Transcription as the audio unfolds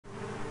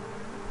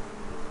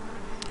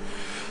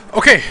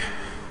Okay,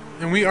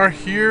 and we are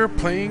here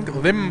playing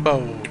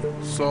Limbo.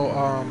 So,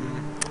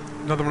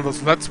 another one of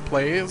those Let's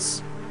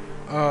Plays.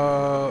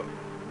 Uh,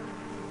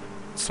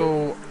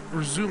 so,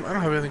 resume. I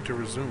don't have anything to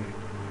resume.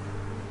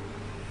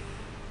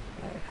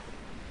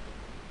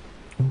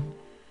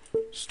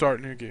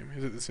 Start new game.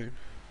 Is it the same?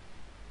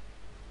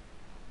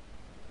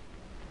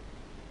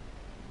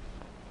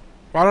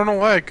 Well, I don't know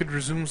why I could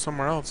resume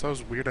somewhere else. That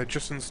was weird. I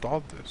just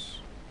installed this.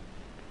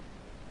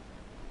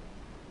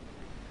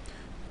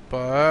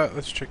 But,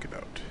 let's check it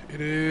out.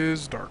 It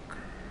is dark.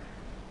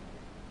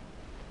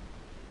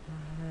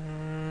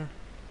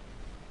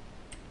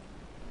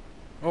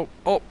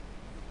 Oh,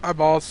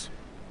 eyeballs.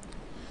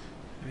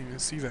 Didn't even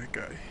see that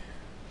guy.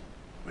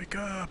 Wake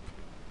up.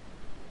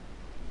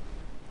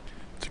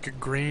 It's like a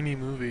grainy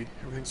movie.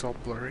 Everything's all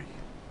blurry.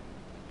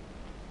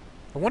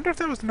 I wonder if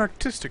that was an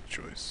artistic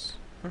choice.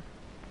 Huh?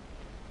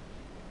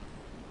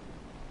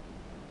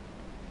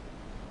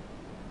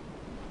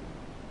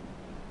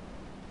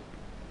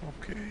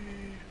 Okay.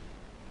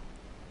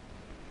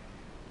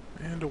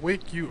 And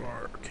awake you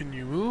are. Can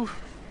you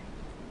move?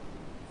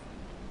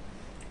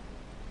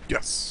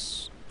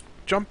 Yes.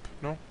 Jump?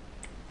 No.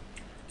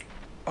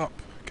 Up.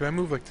 Can I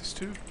move like this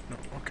too? No.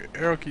 Okay.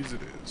 Arrow keys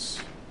it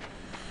is.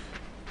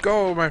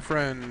 Go, my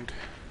friend.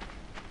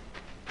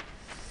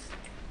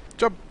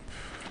 Jump.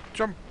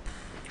 Jump.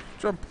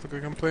 Jump. Look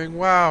like I'm playing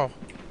WoW.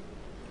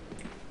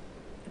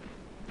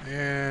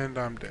 And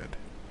I'm dead.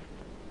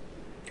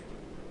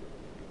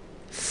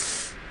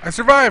 I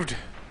survived!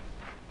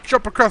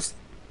 Jump across.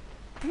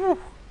 Woo.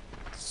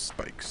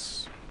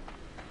 Spikes.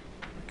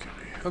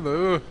 Okay.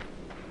 Hello.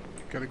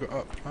 Gotta go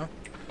up, huh?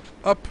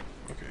 Up.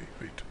 Okay,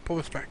 wait. Pull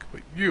this back.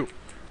 Wait, you.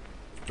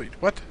 Wait,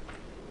 what?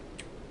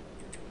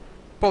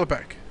 Pull it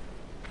back.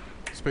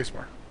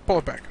 Spacebar. Pull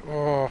it back.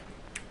 Oh.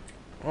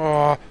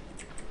 Oh.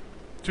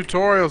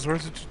 Tutorials.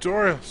 Where's the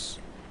tutorials?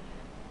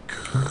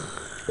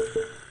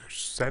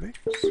 Settings?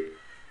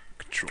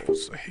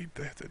 Controls. I hate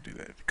that I have to do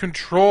that.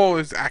 Control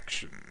is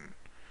action.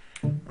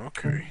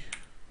 Okay.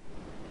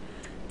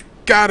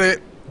 Got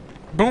it.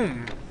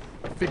 Boom.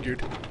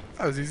 Figured.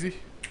 That was easy.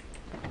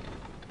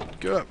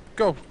 Get up.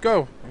 Go.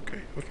 Go.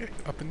 Okay. Okay.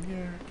 Up in the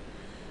air.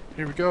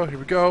 Here we go. Here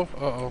we go.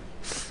 Uh-oh.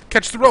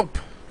 Catch the rope.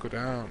 Go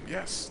down.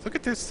 Yes. Look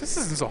at this. This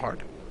isn't so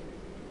hard.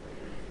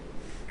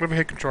 What if I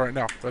hit control right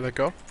now? Will I let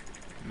go?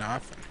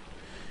 Nothing.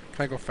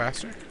 Can I go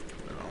faster?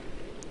 No.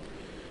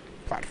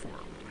 Platform.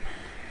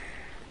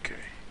 Okay.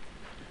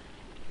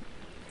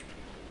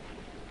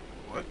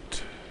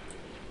 What?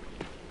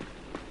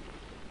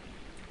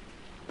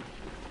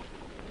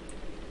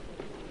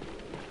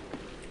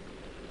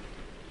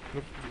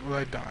 Will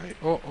I die?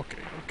 Oh,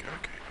 okay, okay,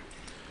 okay.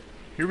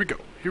 Here we go,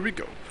 here we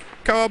go.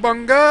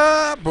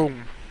 Cowabunga!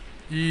 Boom.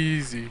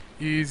 Easy,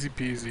 easy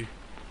peasy.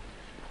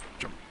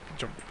 Jump,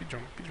 jumpy,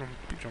 jumpy,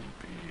 jumpy,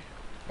 jumpy.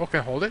 Oh,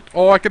 can I hold it?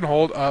 Oh, I can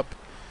hold up.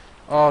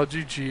 Oh,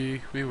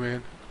 GG, we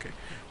win. Okay.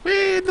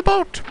 We in the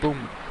boat!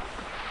 Boom.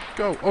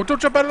 Go. Oh,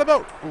 don't jump out of the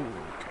boat! Oh,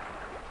 okay.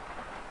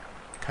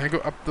 Can I go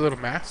up the little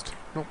mast?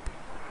 Nope.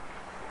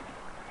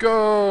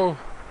 Go!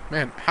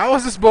 Man, how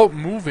is this boat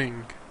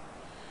moving?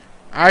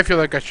 I feel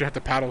like I should have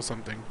to paddle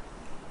something.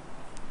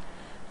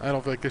 I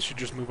don't feel like this should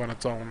just move on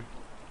its own.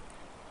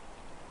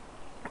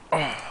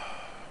 Oh.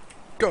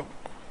 Go!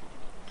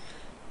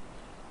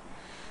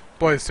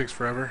 Boy, this takes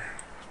forever.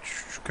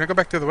 Can I go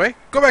back the other way?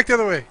 Go back the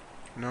other way!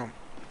 No.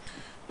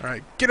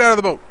 Alright, get out of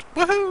the boat!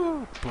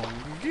 Woohoo!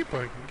 Boingy,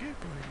 boingy,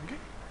 boingy.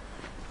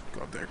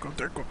 Go up there, go up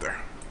there, go up there.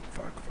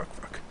 Fuck, fuck,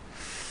 fuck.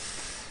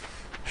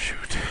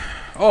 Shoot.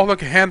 Oh,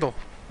 look, a handle.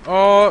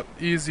 Oh,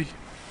 easy.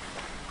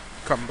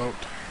 Come boat.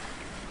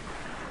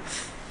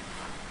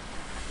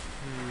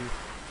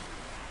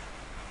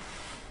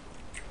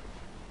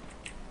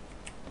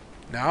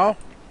 Now?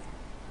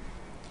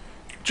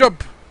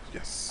 Jump!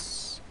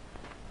 Yes.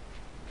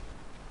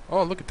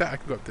 Oh, look at that. I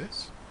can go up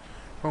this.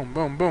 Boom,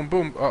 boom, boom,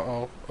 boom.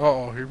 Uh-oh.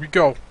 Uh-oh. Here we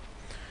go.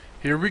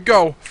 Here we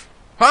go.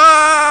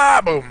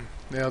 Ah! Boom.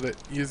 Nailed it.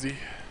 Easy.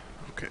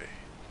 Okay.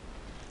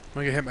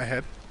 Am I gonna hit my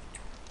head?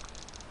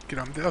 Get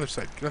on the other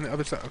side. Get on the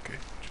other side. Okay.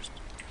 Just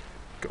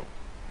go.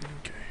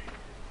 Okay.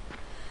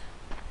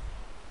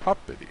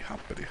 Hoppity,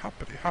 hoppity,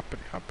 hoppity,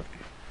 hoppity, hoppity.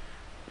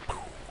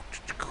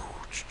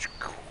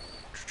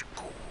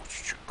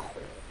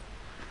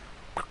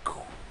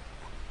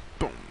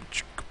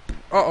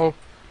 Uh-oh.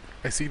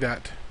 I see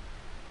that.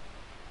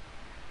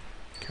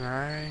 Can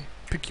I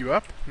pick you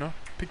up? No?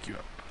 Pick you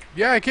up.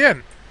 Yeah, I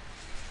can!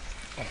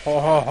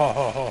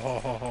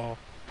 Oh,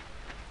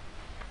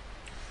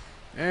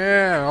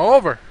 and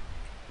over.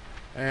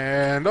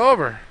 And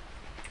over.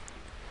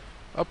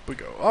 Up we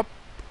go. Up.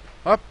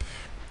 Up.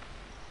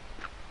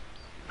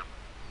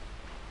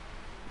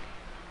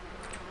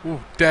 Ooh,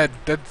 dead.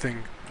 Dead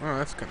thing. Oh,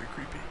 that's kind of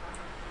creepy.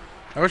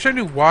 I wish I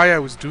knew why I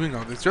was doing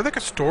all this. Is there like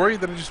a story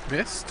that I just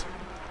missed?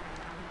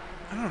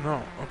 I don't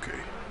know. Okay.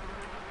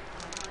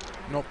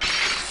 Nope.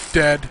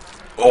 Dead.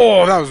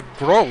 Oh, that was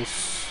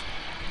gross.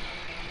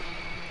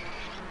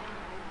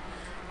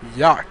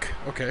 Yuck.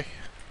 Okay.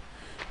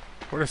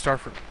 Where to start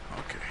from?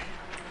 Okay.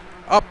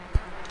 Up.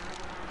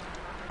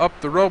 Up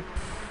the rope.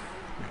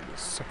 Wait a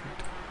second.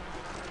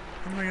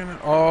 How am I gonna...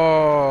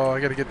 Oh,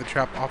 I gotta get the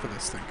trap off of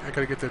this thing. I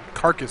gotta get the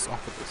carcass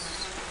off of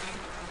this.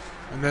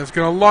 And then it's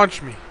gonna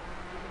launch me.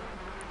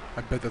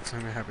 I bet that's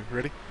gonna happen.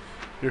 Ready?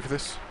 You ready for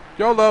this?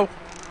 YOLO!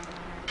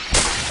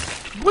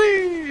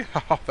 Whee!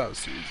 Oh, that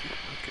was too easy.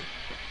 Okay.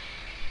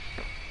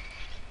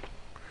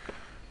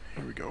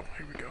 Here we go.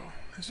 Here we go.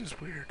 This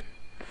is weird.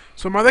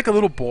 So am I like a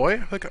little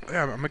boy?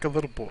 Yeah, I'm like a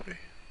little boy.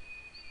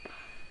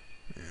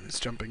 Man, this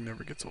jumping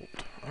never gets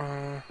old.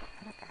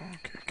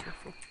 Okay,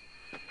 careful.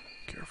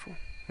 Careful.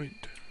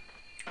 Wait.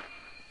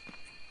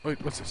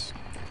 Wait, what's this?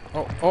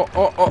 Oh, no,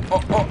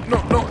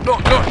 no, no,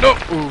 no, no!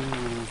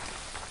 Ooh.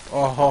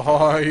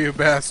 Oh, you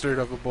bastard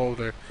of a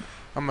boulder.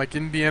 I'm like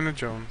Indiana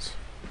Jones.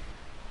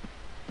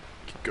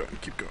 Keep going,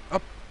 keep going.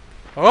 Up.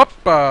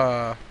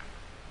 Up!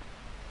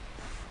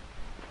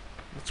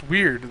 That's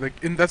weird.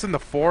 Like, that's in the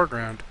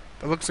foreground.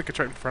 That looks like it's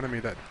right in front of me,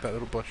 that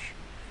little bush.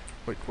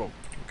 Wait, whoa.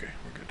 Okay,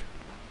 we're good.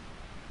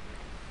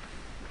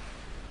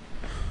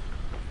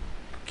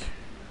 Okay.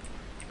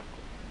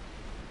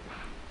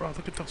 Wow,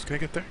 look at those. Can I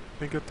get there?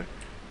 Can I get there?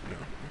 No.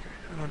 Okay,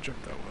 I don't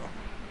jump that well.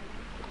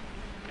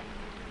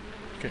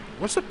 Okay,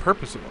 what's the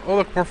purpose of it? Oh,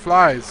 look, more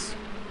flies.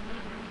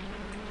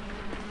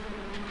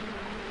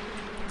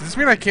 Does this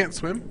mean I can't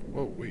swim?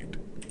 Oh, wait.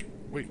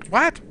 Wait,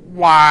 what?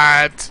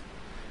 What?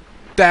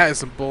 That is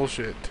some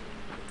bullshit.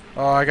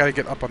 Oh, I gotta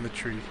get up on the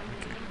tree.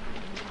 Okay.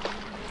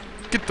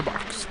 Get the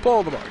box.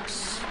 Pull the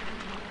box.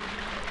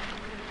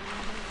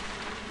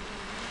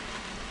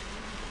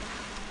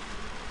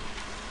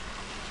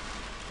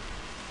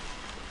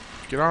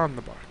 Get on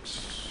the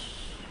box.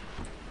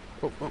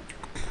 Oh, oh.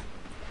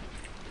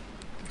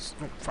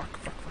 Oh, fuck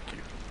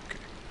you. Okay.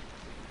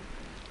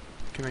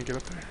 Can I get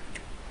up there?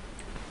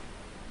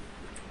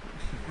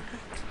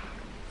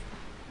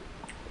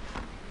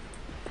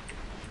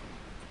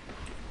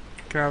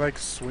 Can I, like,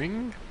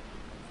 swing?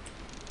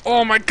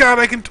 Oh my god,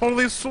 I can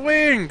totally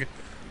swing!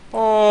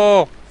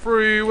 Oh,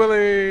 Free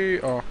Willy!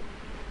 Oh.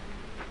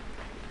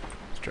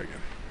 Let's try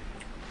again.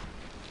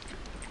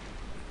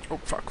 Oh,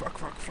 fuck.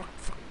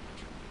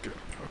 Get up,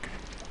 okay.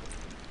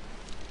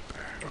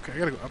 Okay, I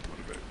gotta go up a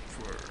little bit.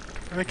 Forward.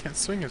 And I can't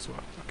swing as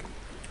well. Okay.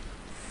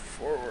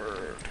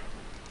 Forward.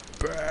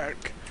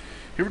 Back.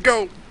 Here we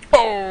go!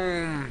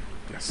 Boom!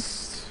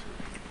 Yes.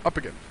 Up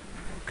again.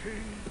 Okay.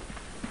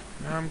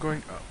 Now I'm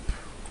going up.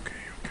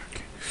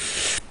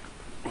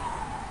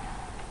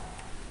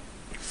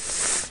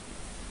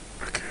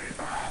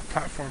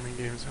 Platforming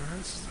games, huh?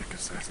 This is like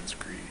Assassin's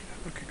Creed.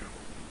 Okay, go.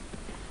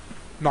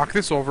 Knock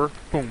this over.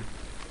 Boom.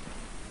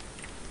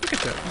 Look at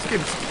that. This game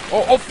is...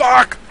 Oh,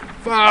 fuck!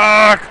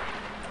 Fuck!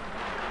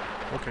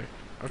 Okay.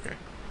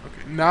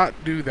 Not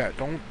do that.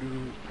 Don't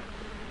do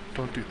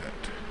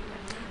that.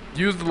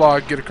 Use the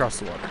log, get across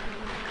the water.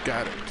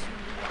 Got it.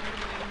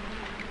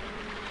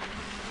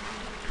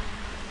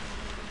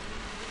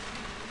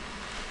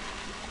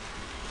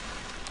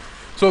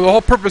 So the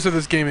whole purpose of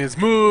this game is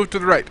move to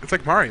the right. It's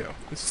like Mario.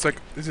 This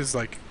is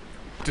like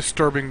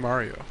disturbing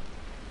Mario.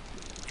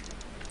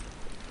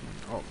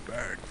 Oh,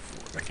 back,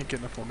 forward. I can't get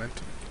enough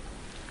momentum.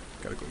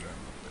 Gotta go down a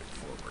little bit.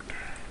 Forward.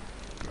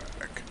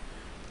 Back.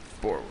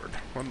 Forward.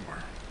 One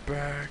more.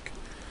 Back.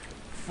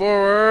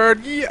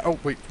 Forward. Yeah. Oh,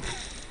 wait.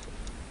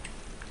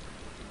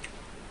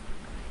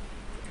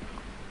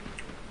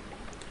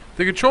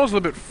 The control's a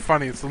little bit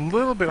funny. It's a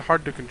little bit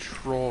hard to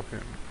control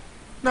him.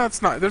 No,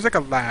 it's not. There's like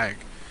a lag.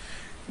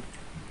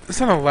 It's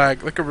not a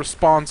lag, like a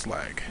response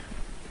lag.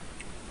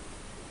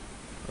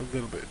 A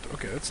little bit.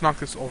 Okay, let's knock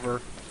this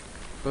over.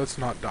 But let's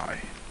not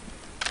die.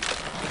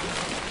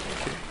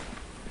 Okay.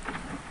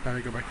 Now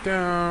we go back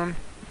down.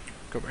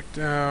 Go back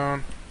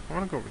down. I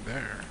want to go over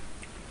there.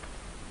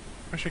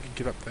 I wish I could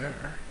get up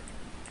there.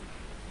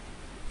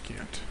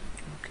 Can't.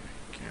 Okay,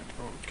 can't.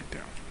 Oh, get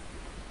down.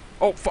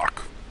 Oh,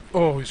 fuck!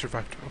 Oh, he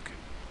survived. Okay.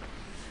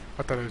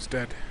 I thought I was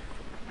dead.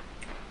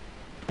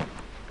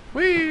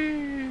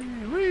 Whee!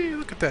 Whee!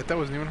 Look at that. That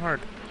wasn't even hard.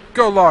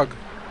 Go, log!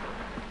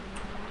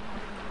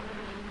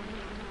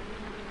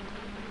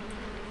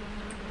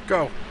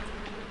 Go!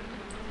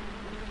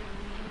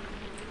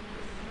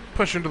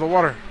 Push into the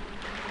water.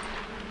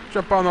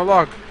 Jump on the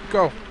log.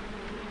 Go!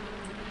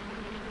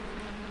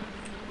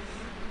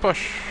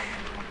 Push!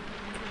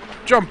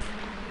 Jump!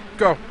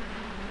 Go!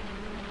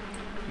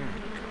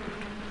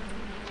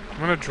 I'm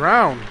gonna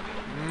drown.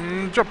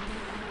 Jump!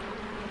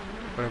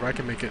 Whatever, I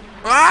can make it.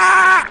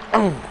 Ah!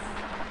 Oh!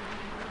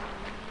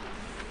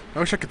 I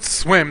wish I could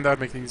swim. That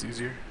would make things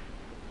easier.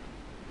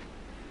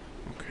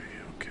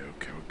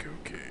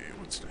 Okay.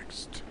 What's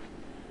next?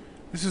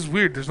 This is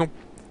weird. There's no...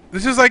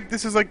 This is like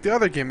the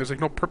other game. There's like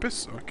no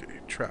purpose. Okay,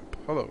 trap.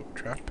 Hello,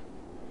 trap.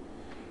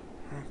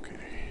 Okay.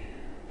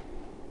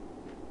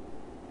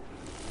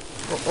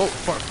 Oh,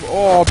 fuck.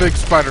 Oh, big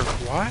spider.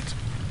 What?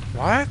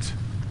 What?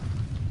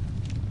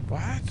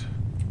 What?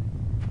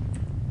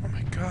 Oh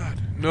my god.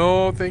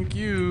 No, thank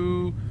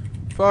you.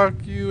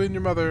 Fuck you and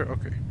your mother.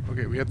 Okay.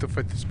 Okay, we have to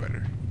fight the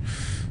spider.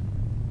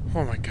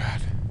 Oh my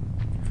god.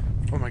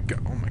 Oh my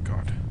god. Oh my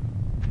god.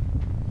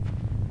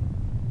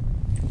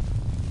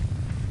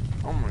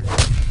 Oh my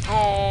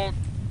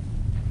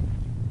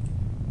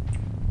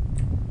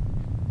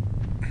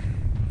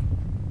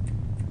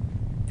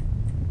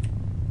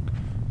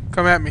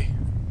Come at me.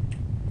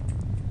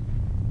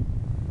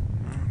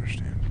 I don't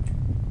understand.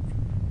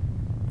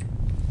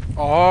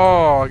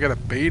 Oh, I gotta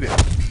bait it.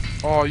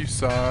 Oh, you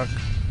suck.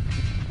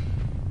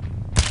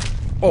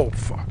 Oh,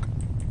 fuck.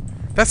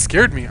 That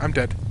scared me. I'm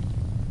dead.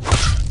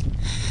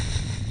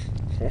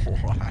 What?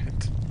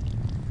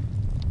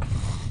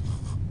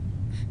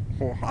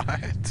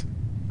 What?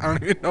 I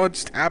don't even know what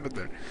just happened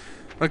there.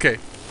 Okay.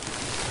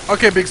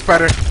 Okay, big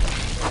spider.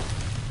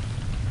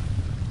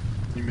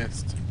 You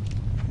missed.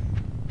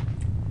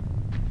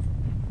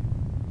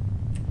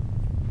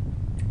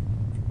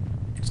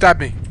 Stab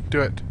me.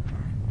 Do it.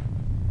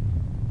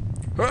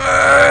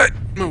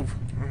 Move.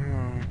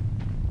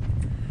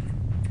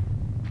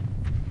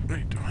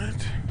 Wait,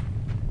 what?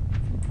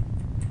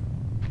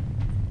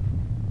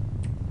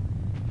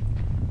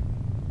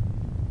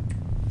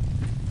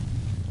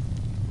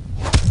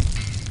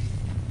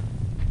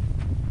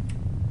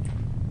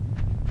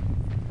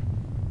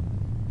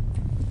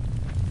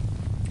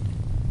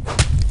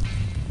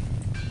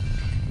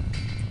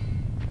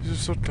 This is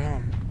so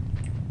dumb.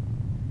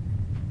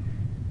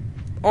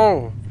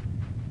 Oh!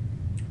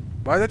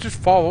 Why did that just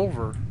fall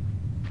over?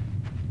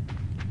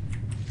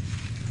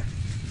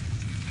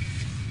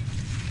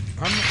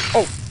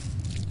 Oh!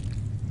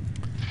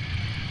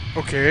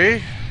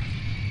 Okay.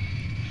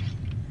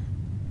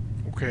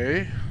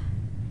 Okay.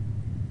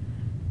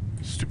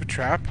 Stupid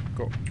trap.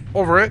 Go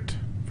over it.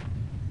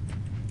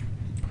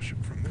 Push it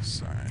from this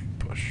side.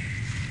 Push.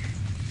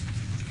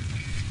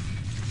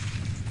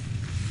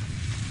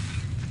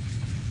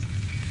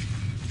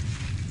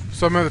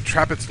 So I'm gonna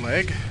trap its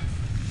leg.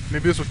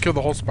 Maybe this will kill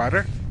the whole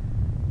spider.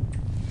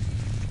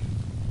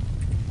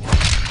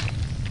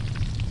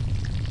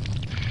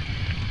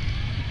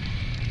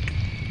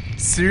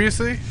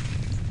 Seriously?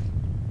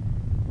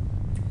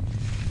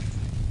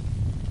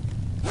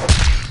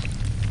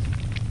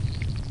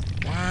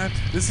 What?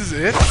 This is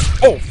it?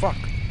 Oh, fuck.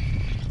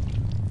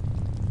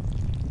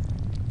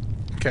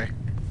 Okay.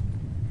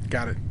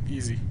 Got it.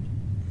 Easy.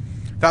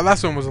 That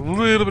last one was a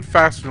little bit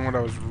faster than what I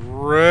was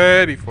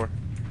ready for.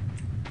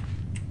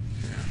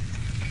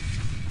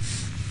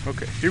 Yeah.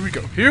 Okay, here we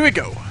go. Here we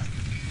go.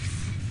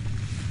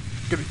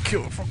 Gonna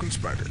kill a fucking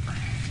spider.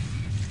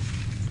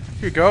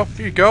 Here you go.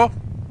 Here you go.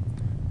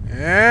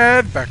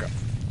 And back up.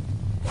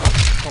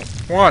 Oh,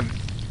 one.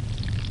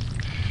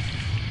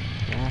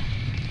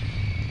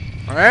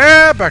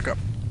 And back up.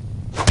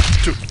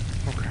 Two.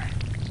 Okay.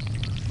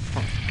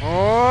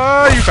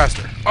 Oh, you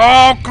faster.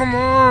 Oh, come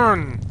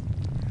on.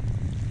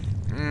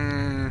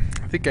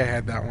 I think I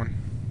had that one.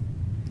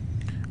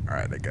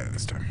 Alright, I got it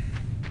this time.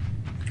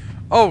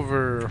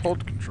 Over.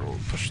 Hold control.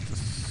 Push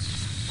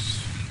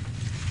this.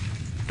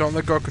 Don't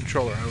let go of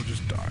controller. I will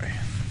just die.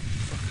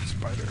 Fucking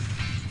spider.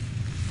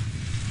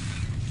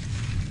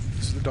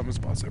 This is the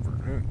dumbest boss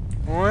ever.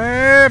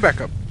 Way back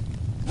up.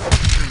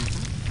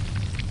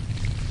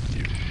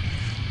 You.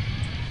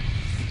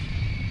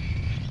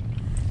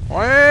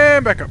 Way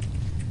back up.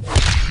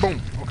 Boom.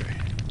 Okay.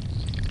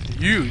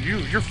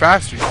 You're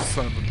faster, you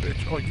son of a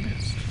bitch. Oh, you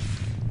missed.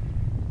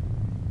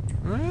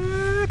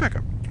 Way back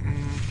up.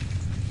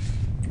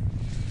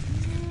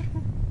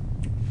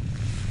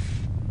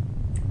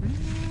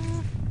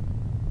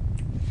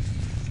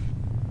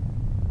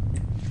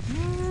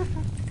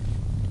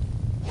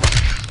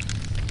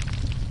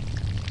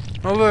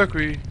 Oh look,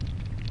 we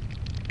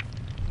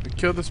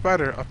killed the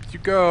spider. Up you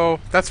go.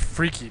 That's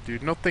freaky,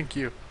 dude. No thank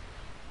you.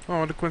 Oh,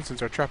 what a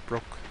coincidence. Our trap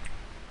broke.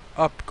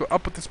 Up. Go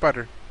up with the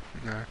spider.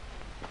 Nah.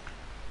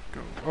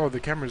 Go. Oh, the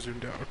camera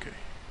zoomed out. Okay.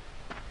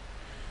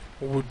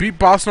 Well, we beat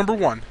boss number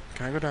 1.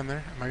 Can I go down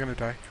there? Am I gonna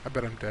die? I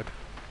bet I'm dead.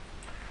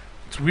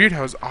 It's weird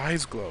how his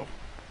eyes glow.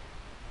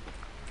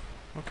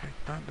 Okay,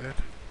 not dead.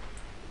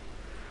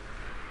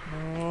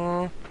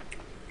 Oh.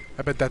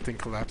 I bet that thing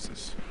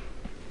collapses.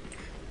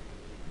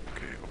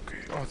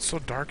 Oh, it's so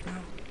dark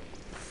now.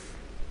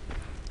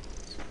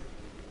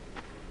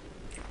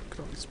 Look at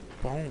all these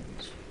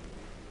bones.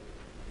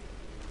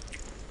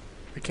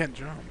 I can't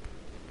jump.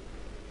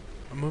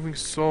 I'm moving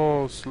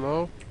so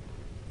slow.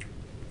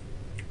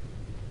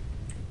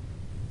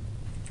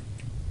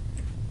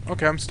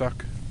 Okay, I'm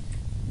stuck.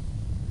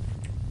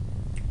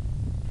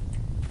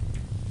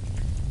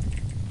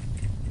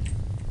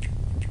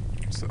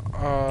 So,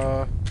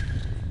 what?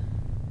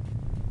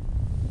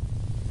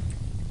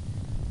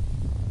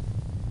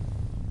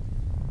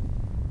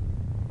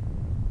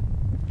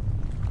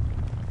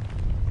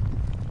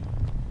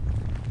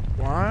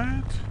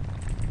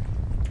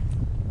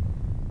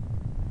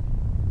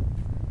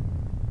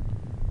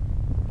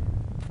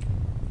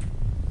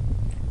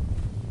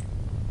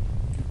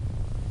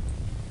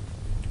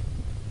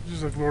 This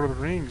is like Lord of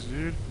the Rings,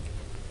 dude.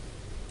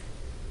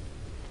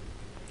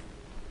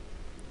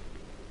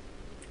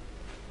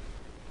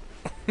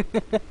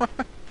 What?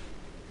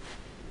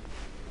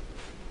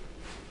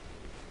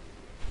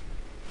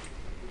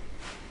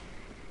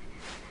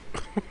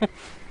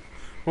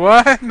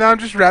 What? Now I'm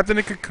just wrapped in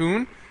a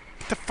cocoon?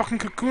 Get the fucking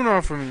cocoon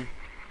off of me.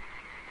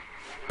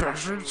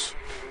 Bastards.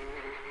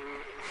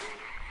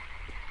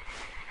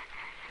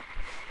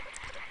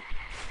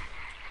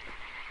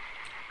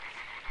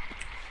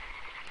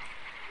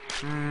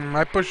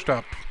 I pushed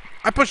up.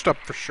 I pushed up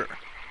for sure.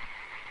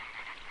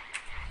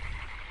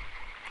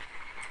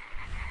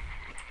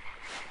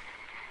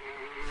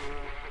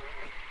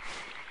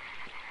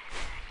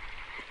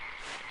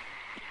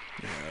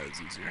 Yeah,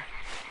 it's easier.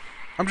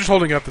 I'm just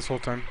holding up this whole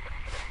time.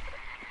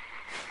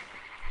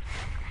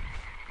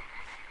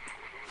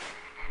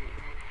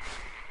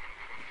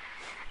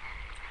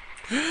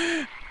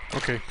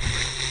 Okay.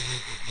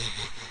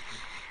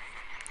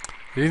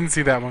 Didn't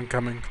see that one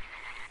coming.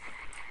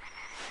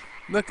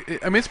 Look,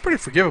 I mean, it's pretty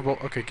forgivable.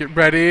 Okay, get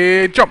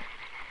ready, jump!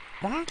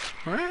 What?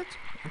 What?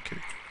 Okay.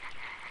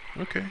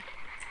 Okay.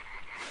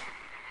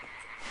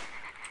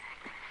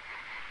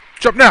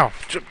 Jump now!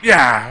 Jump!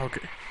 Yeah!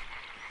 Okay.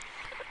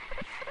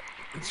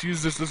 Let's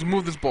use this. Let's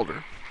move this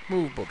boulder.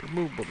 Move, boulder.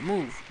 Move, boulder.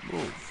 Move.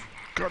 Move.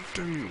 God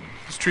damn you.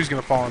 This tree's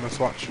gonna fall on us.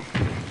 Watch.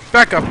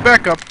 Back up!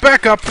 Back up!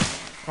 Back up!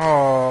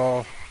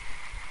 Oh.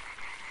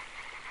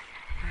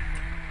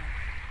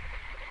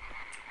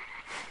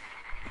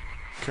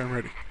 Okay, I'm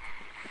ready.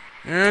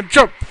 And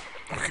jump!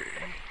 Okay.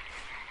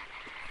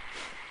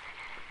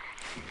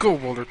 Go,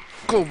 boulder.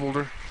 Go,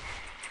 boulder.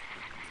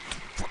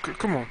 Fucker,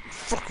 come on.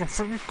 Fuck on,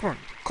 come on.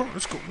 Come on,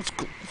 let's go, let's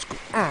go, let's go.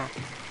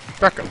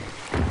 Back up.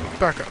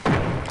 Back up.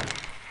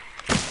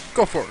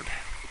 Go forward.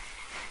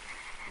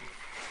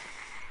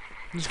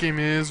 This game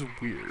is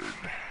weird.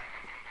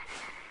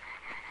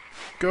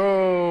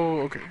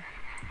 Go! Okay.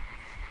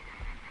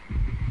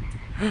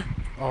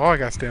 Oh, I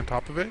gotta stay on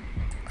top of it?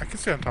 I can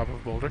stay on top of a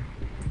boulder.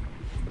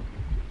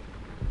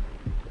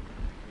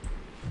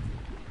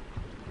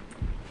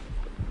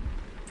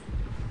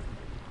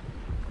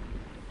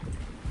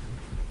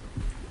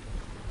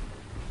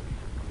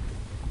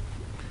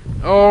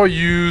 Oh,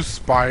 you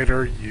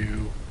spider,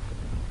 you.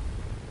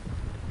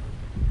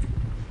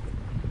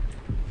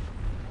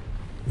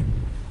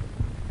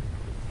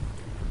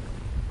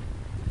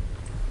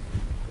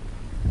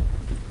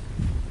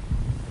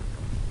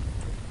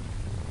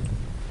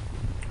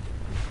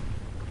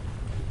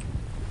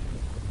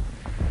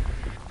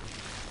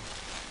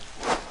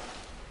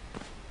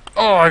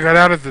 Oh, I got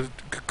out of the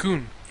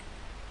cocoon.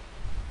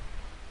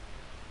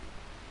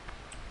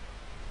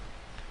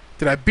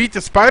 Did I beat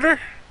the spider?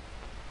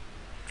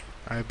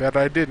 I bet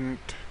I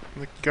didn't.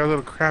 Look, you got a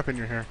little crap in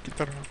your hair. Get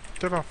that off.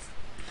 Get that off.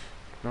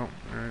 No,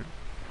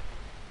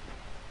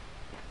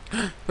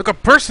 alright. Look, a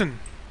person!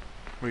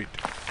 Wait.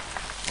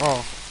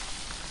 Oh.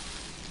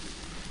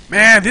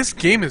 Man, this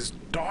game is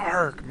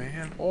dark,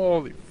 man.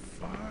 Holy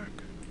fuck.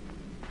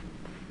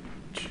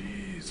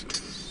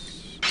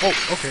 Jesus. Oh,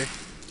 okay.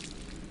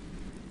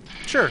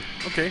 Sure,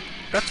 okay.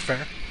 That's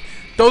fair.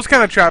 Those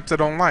kind of traps I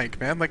don't like,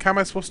 man. Like, how am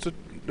I supposed to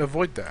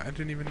avoid that? I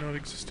didn't even know it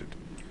existed.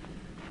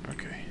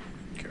 Okay.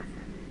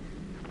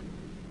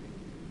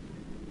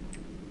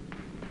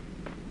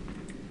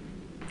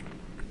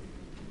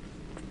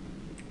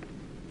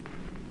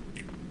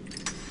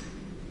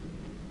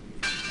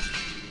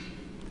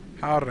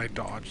 How did I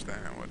dodge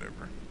that?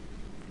 Whatever.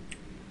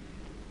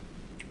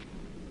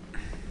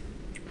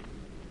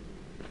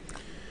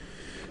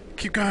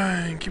 Keep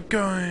going, keep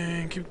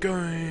going, keep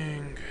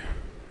going.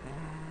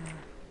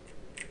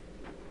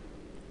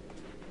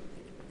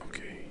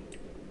 Okay.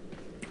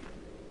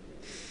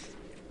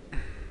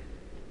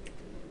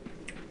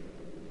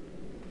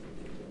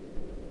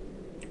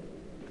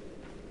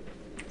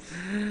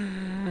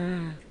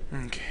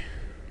 Okay.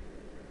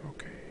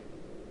 Okay.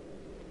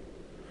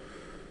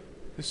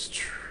 This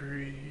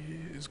tree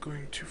is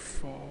going to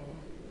fall.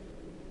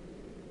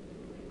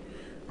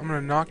 I'm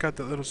gonna knock out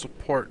that little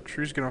support.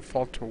 Tree's gonna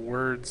fall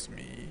towards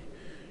me.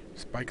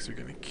 Spikes are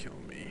gonna kill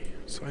me.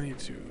 So I need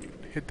to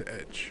hit the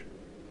edge.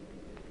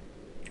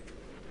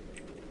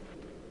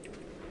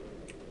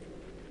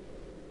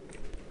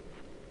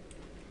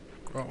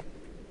 Oh.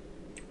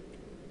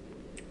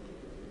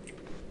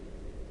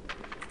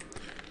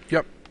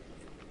 Yep.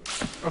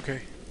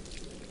 Okay.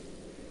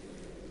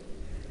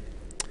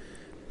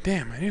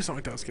 Damn, I knew something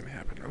like that was gonna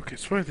happen. Okay,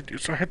 so what I had to do,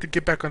 so I had to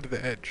get back onto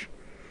the edge.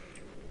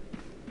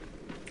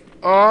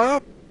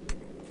 Up.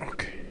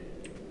 Okay.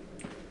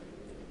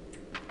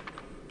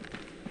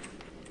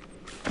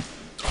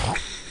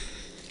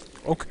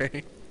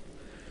 Okay.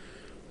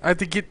 I had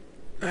to get.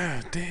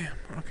 Ah, damn.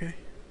 Okay.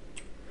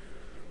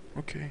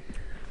 Okay.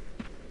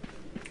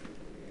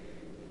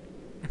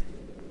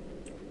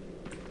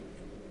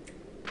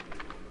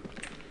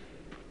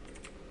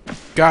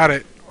 Got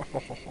it.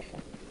 Oh.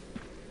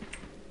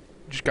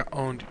 Just got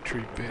owned,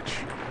 tree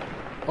bitch.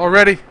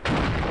 Already.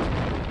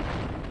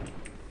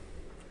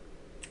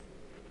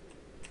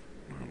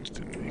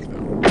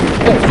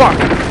 Oh, fuck!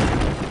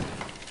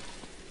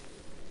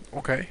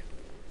 Okay.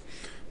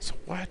 So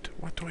what?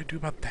 What do I do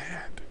about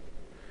that?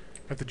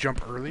 I have to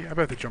jump early? I bet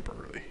I have to jump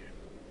early.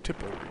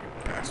 Tip over, you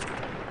bastard.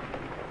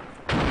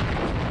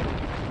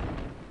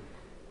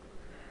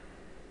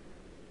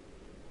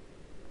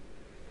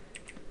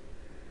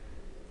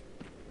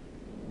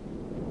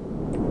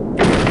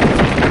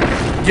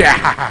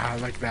 Yeah,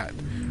 like that.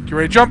 You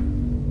ready to jump?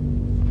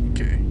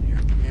 Okay.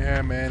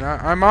 Yeah, man.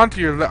 I'm onto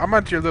your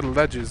little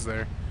ledges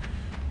there.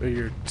 Or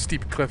your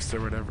steep cliffs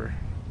or whatever.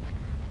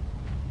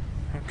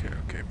 Okay,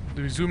 okay.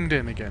 We zoomed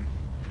in again.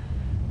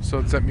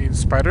 So does that mean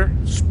spider?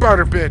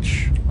 Spider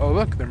bitch! Oh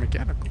look, they're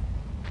mechanical.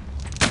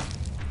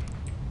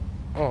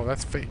 Oh,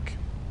 that's fake.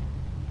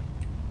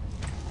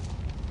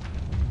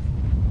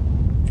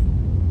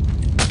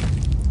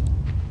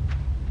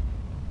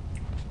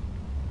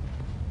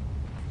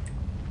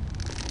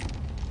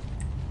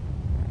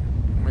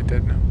 Am I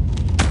dead now?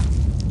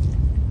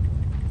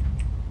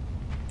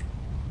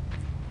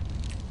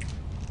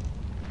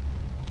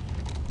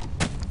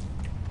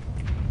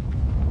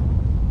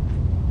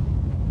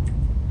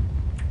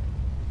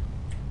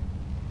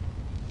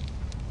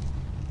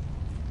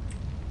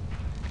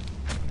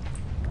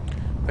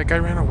 That guy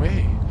ran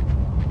away.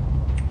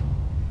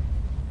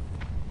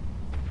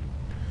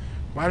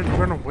 Why did he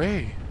run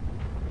away?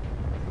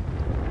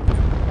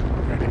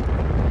 Ready?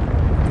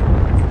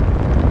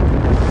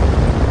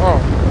 Oh.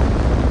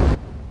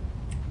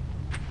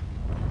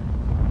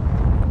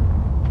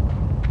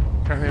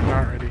 Apparently I'm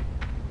not ready.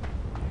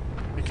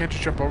 You can't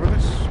just jump over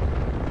this?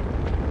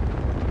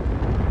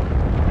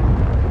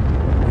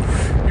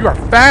 You are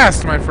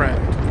fast, my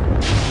friend!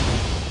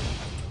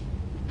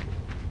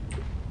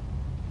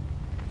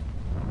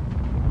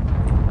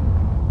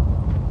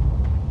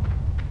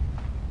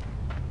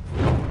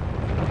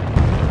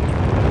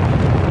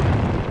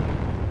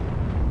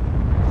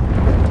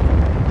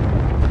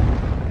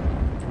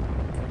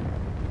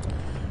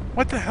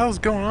 What the hell's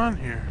going on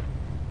here?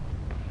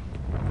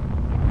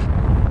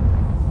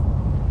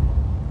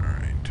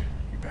 Alright.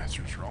 You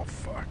bastards are all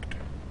fucked.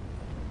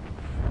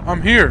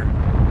 I'm here!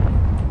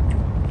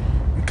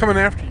 I'm coming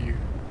after you.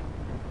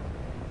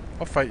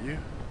 I'll fight you.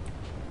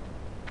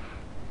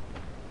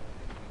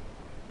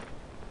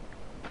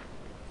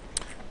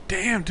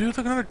 Damn, dude,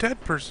 look, another dead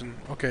person.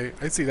 Okay,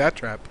 I see that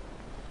trap.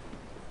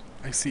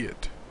 I see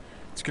it.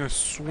 It's gonna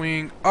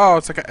swing. Oh,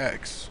 it's like an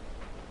X.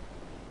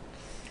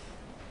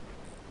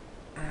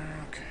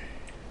 Okay.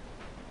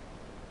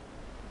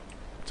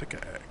 It's like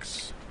an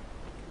X.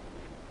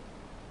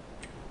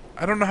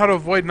 I don't know how to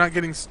avoid not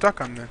getting stuck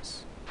on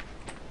this.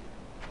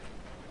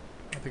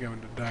 I think I'm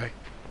gonna die.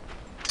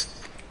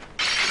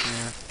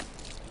 Yeah.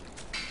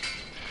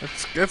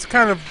 That's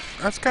kind of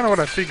what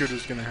I figured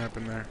was gonna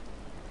happen there.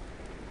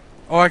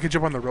 Oh, I could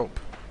jump on the rope.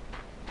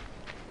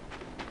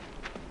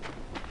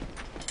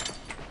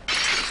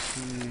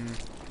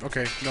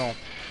 Okay, no.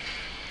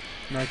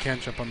 No, I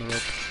can't jump on the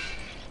rope.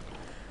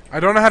 I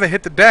don't know how to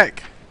hit the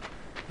deck.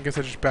 I guess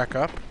I just back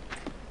up.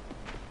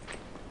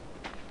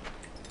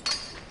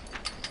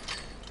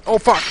 Oh,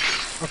 fuck!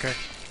 Okay.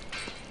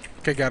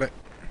 Okay, got it.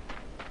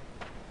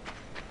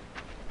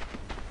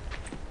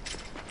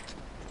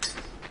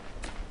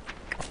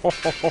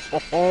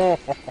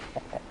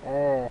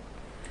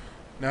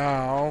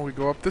 Now we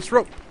go up this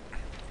rope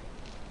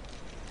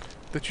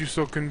that you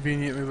so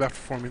conveniently left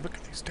for me. Look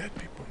at these dead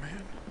people,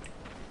 man.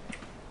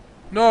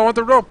 No, I want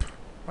the rope.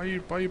 Why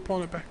are you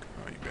pulling it back?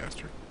 Oh, you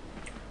bastard.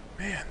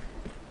 Man.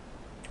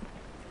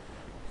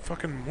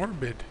 Fucking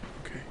morbid.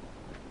 Okay.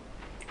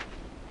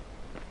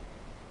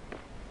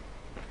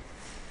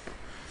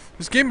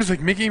 This game is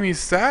like making me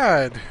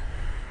sad.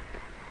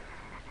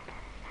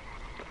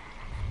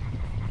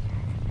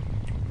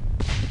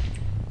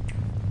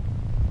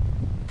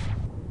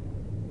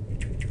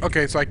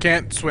 Okay, so I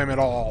can't swim at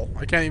all.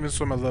 I can't even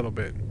swim a little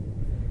bit.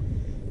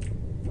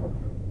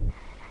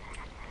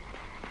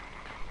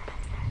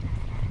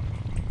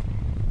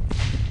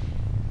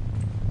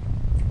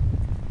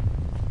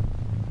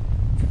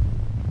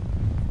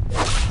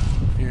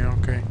 Yeah,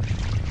 okay.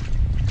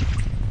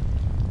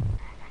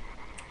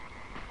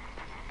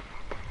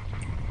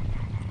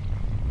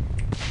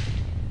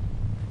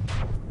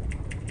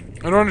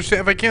 I don't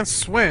understand. If I can't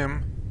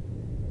swim...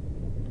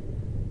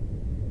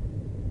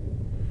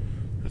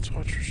 Let's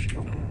watch her.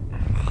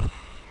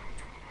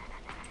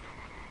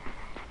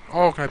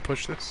 Oh, can I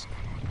push this?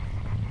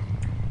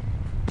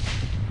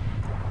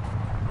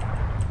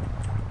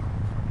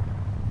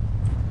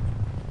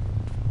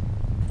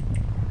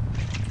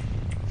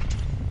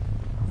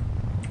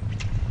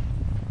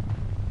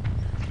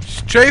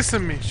 She's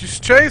chasing me. She's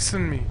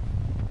chasing me.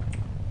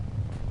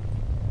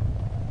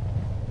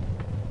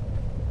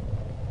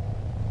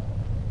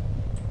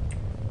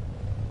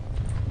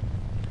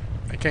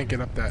 I can't get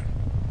up that.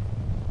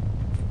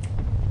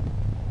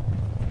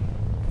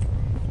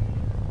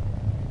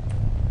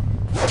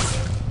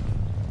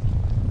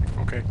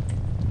 Okay.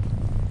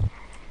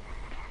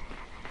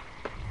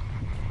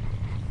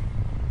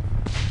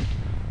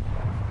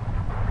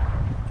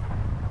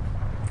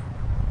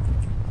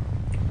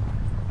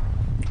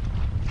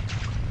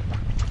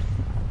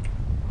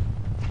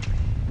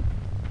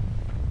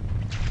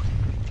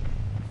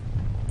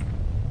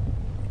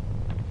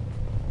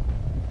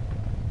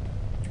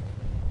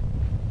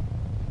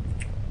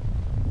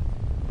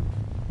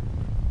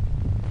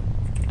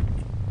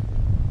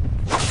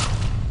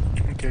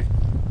 Okay.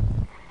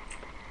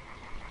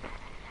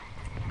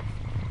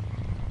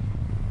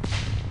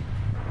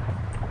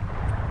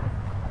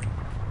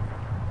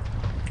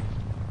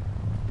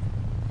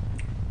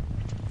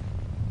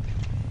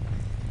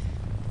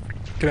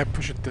 Can I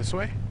push it this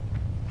way?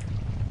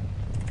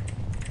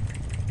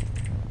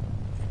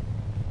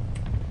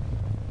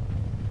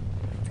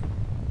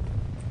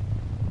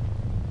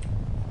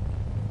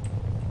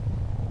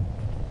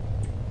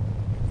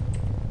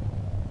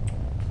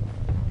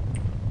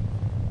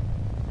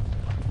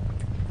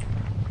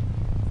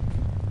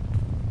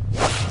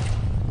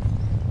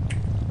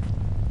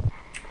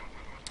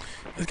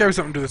 There's gotta be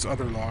something to this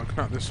other log,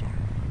 not this one.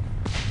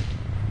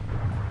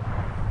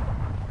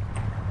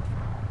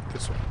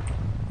 This one.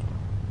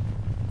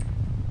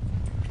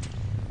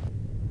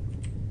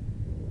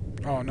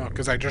 Oh no,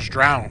 because I just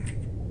drowned.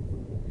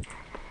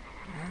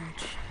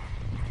 Right.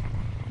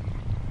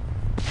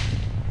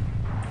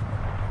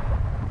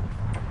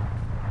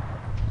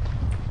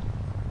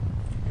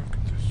 Look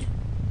at this.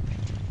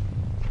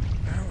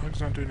 That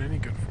log's not doing any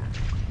good for me.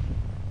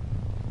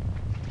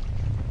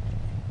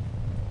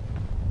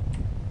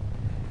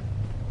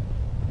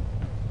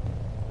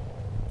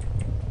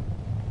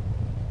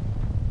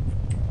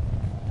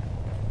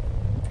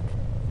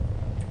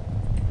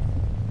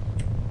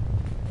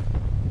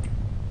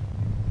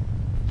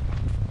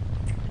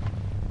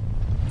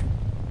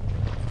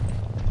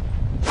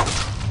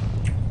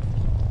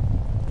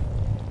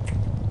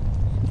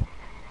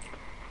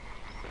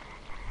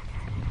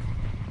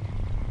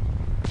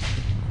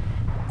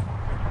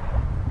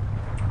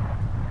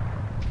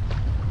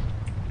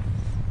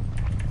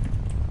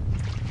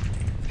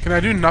 Can I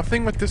do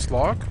nothing with this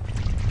log?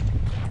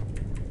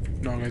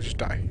 No, I'm gonna just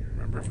die.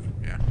 Remember?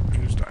 Yeah, I'm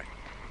gonna just die.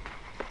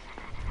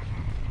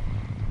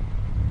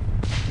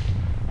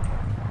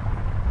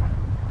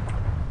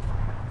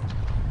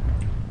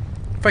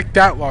 Like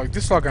that log.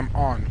 This log I'm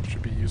on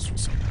should be useful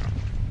somehow.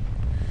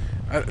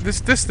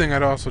 This thing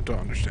I also don't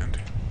understand.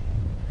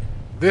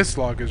 This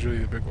log is really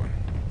the big one.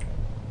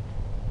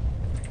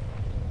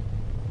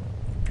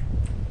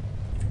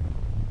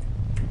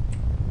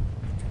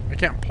 I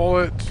can't pull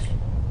it.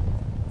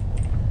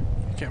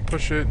 Can't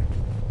push it.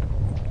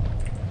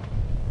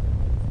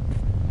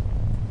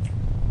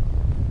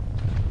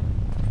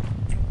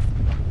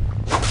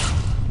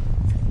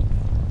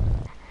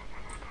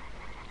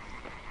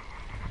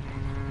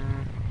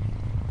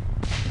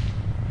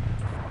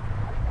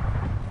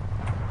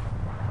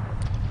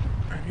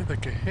 I need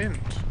like a hint.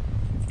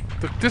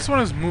 Look, this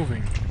one is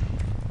moving.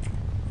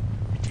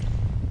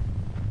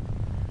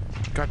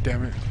 God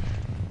damn it.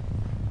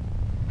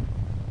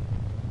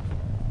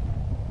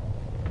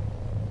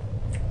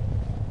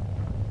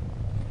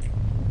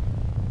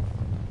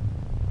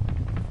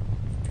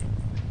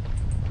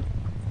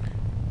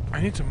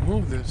 I need to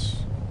move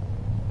this.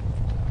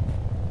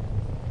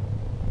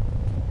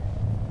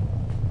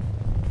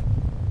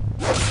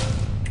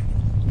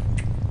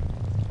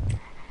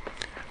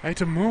 I need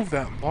to move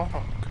that log.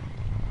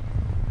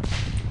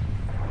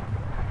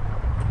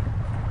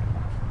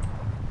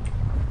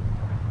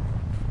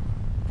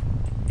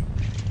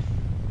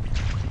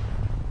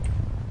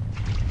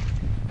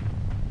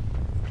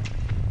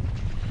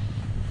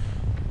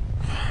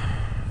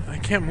 I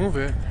can't move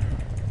it.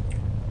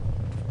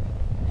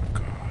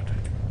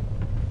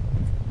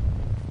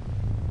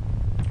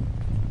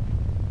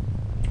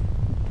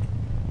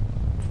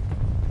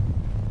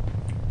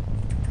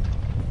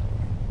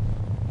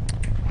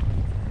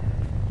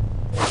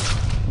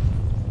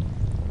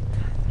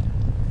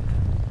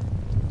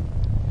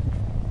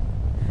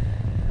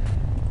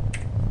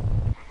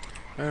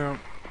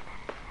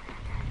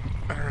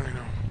 I don't really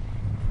know.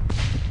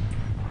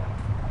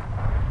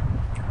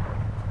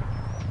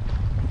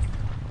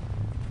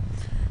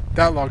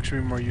 That log should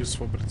be more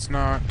useful, but it's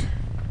not.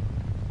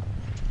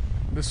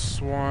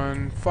 This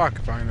one, fuck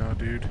if I know,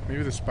 dude.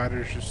 Maybe the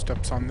spider just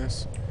steps on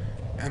this,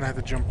 and I have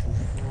to jump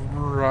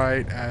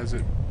right as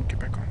it get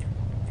back on.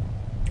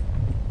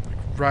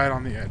 Like right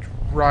on the edge,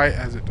 right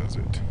as it does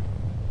it.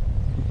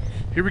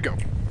 Here we go.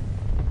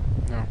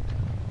 No.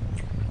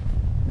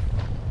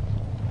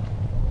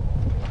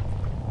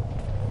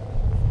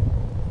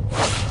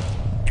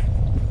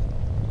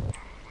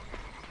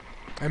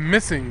 I'm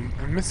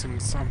missing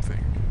something.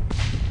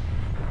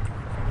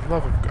 For the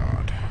love of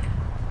God.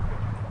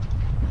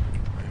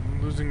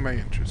 I'm losing my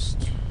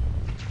interest.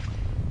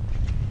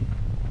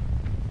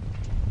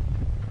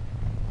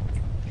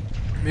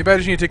 Maybe I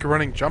just need to take a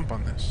running jump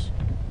on this.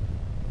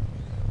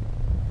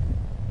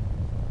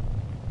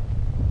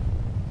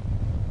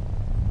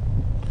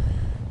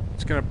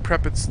 It's gonna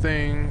prep its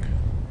thing.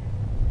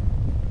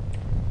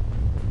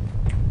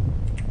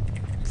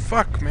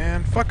 Fuck,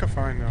 man. Fuck if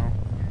I know.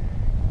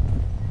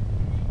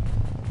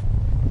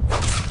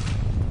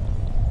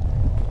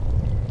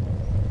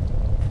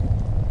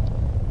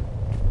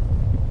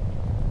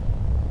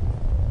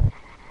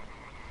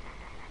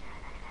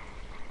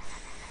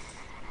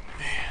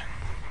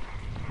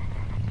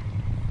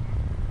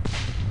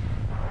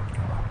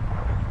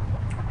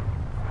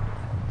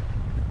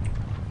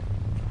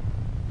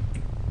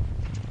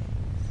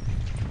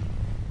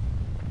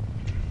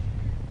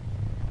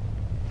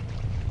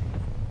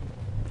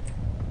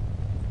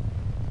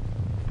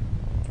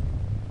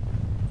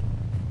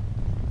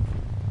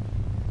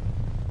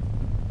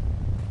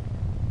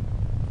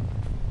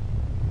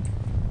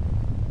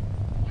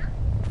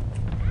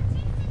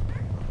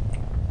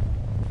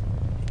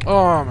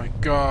 Oh my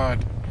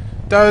god.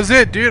 That was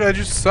it, dude. I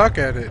just suck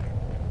at it.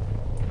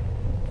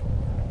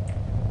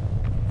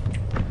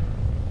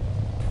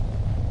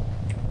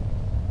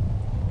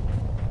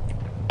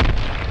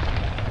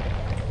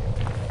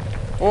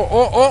 Oh,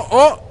 oh, oh,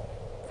 oh!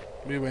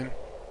 We win.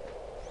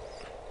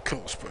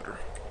 Kill the spider.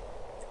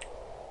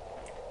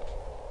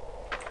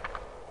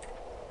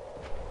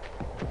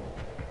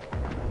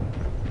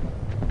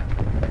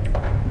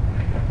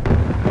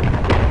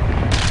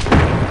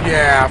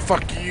 Yeah,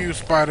 fuck you,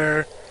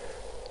 spider.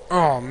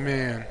 Oh,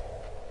 man.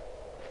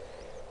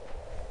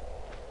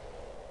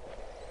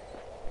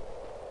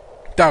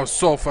 That was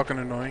so fucking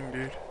annoying,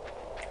 dude.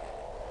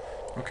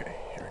 Okay,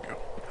 here we go.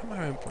 How long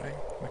have I been playing?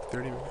 Like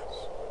 30 minutes.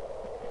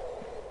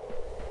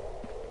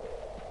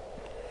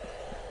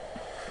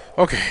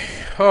 Okay.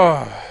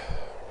 Oh.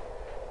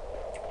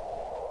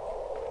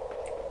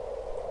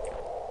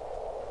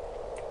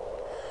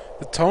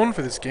 The tone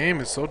for this game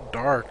is so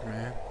dark,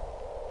 man.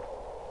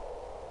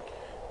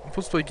 I'm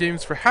supposed to play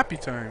games for happy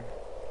time.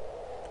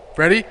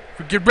 Ready?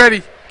 Get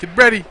ready! Get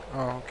ready!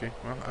 Oh, okay.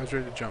 Well, I was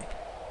ready to jump.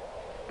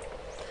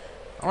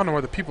 I don't know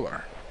where the people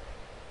are.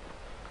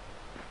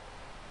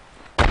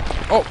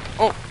 Oh!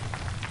 Oh!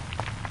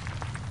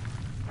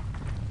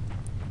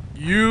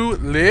 You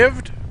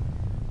lived?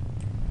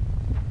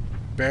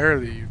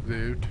 Barely you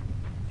lived.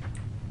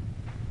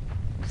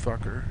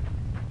 Fucker.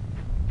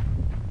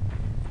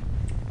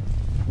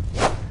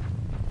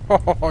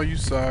 Oh, you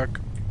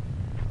suck.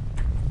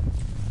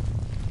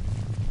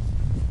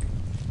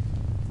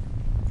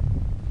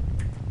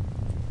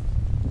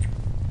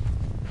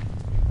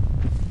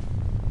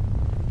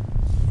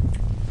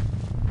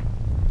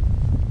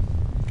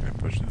 Can I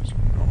push this?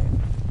 No.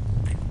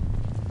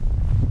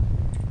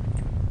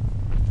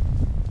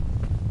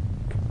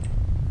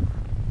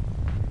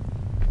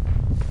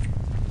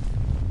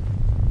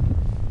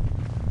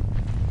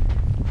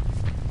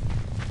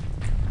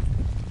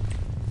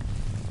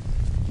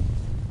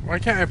 Why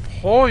can't I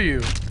pull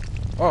you?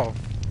 Oh.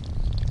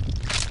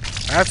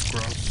 That's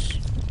gross.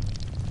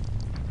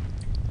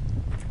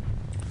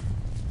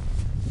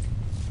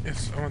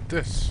 Yes, I want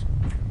this.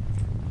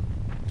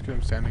 It's good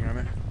I'm standing on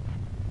it.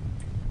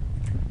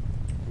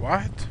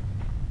 What?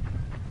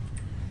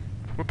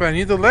 What, but I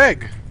need the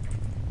leg.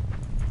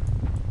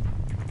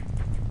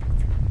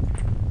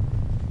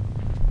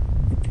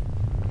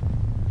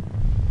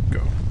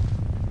 Go.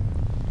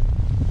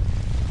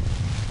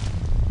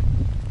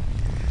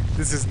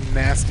 This is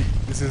nasty.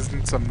 This is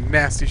some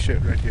nasty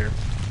shit right here.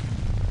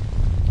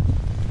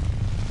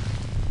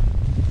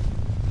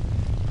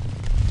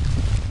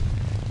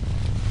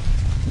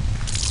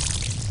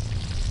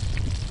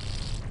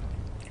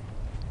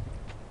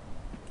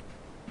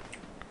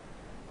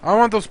 I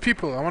want those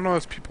people. I want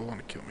those people want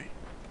to kill me.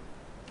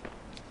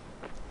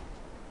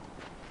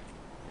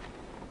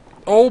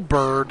 Oh,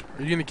 bird.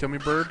 Are you gonna kill me,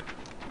 bird?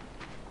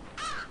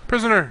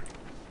 Prisoner.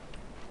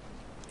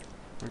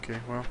 Okay,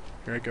 well,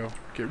 here I go.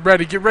 Get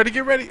ready, get ready,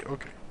 get ready.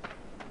 Okay.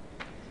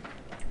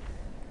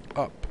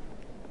 Up.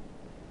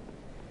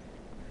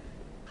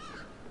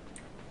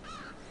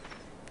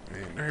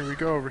 And here we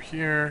go, over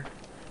here.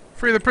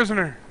 Free the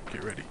prisoner.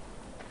 Get ready.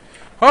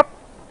 Up.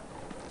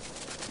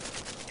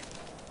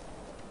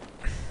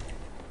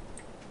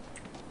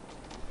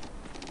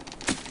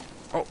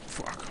 Oh,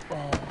 fuck.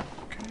 Oh,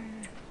 okay.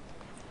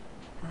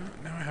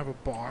 Now I have a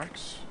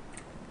box.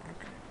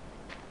 Okay.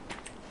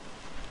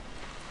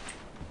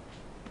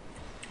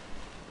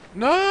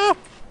 No!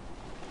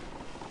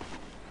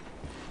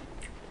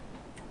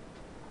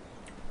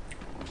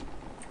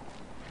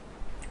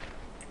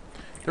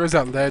 There was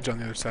that ledge on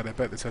the other side. I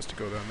bet this has to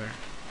go down there.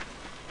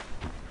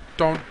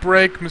 Don't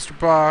break, Mr.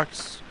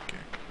 Box. Okay.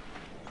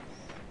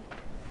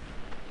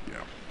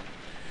 Yeah.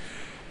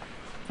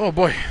 Oh,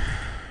 boy.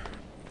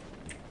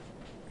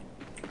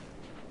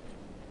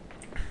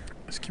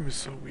 This game is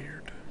so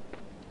weird.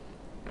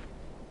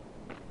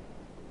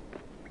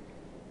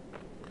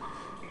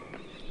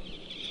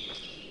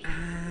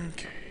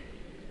 Okay.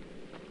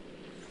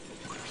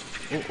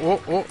 Oh,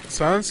 oh, oh,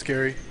 sounds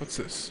scary. What's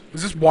this?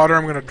 Is this water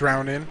I'm gonna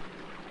drown in?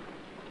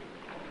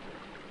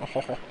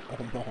 Oh,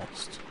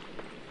 almost.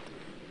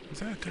 Is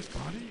that a dead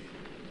body?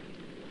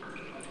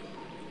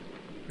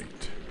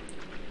 Wait.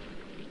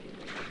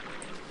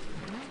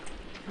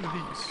 What are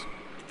these?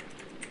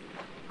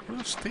 What are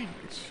those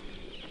things?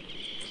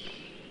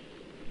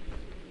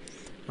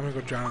 I'm gonna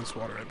go drown in this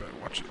water, I bet.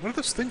 Watch it. What are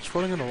those things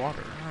floating in the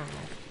water? I don't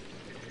know.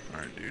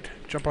 Alright, dude.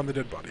 Jump on the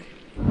dead body.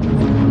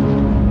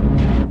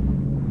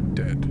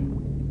 Dead.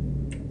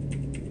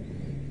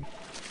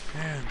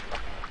 Man.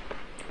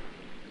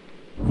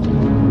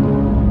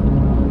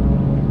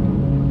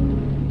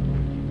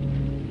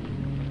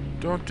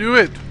 Don't do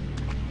it!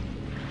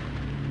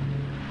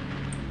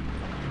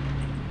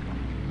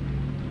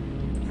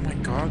 Oh my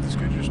god, this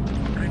guy just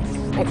ran.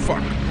 Oh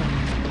fuck!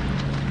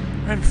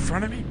 Right in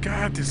front of me?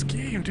 God, this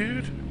game,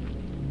 dude.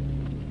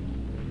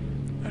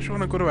 I just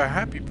want to go to a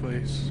happy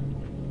place.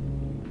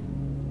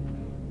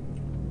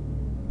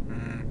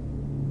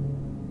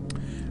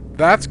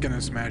 That's gonna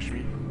smash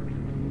me.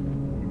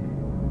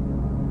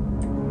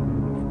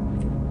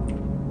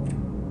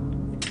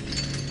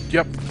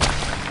 Yep.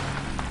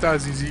 That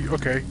was easy.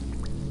 Okay.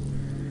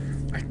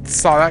 I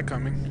saw that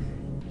coming.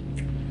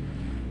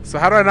 So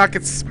how do I not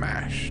get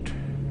smashed?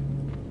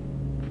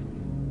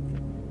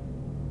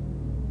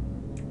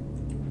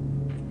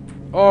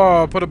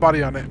 Oh, put a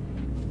body on it.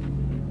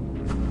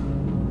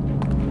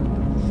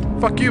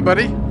 Fuck you,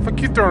 buddy.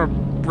 Fuck you throwing a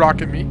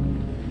rock at me.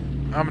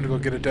 I'm gonna go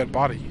get a dead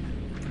body.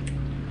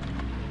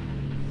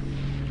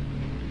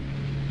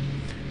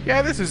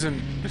 Yeah, this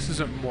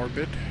isn't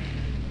morbid.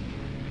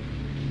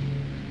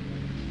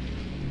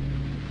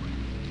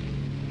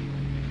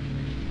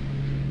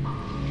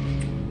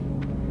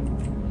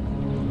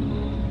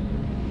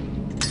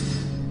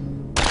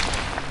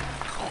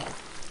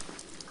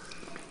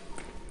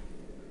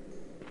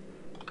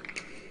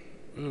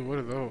 Ooh, what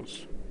are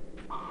those?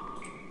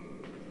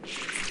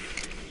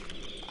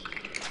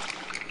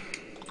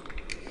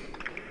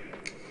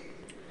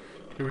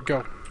 Here we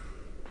go.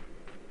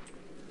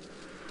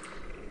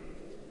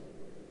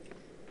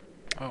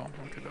 Oh,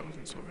 okay, that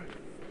wasn't so bad.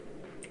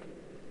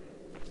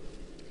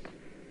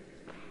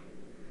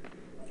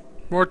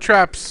 More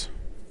traps.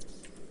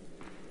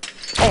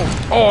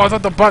 Oh, I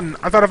thought the button.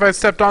 I thought if I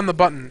stepped on the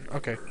button.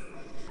 Okay.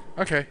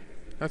 Okay,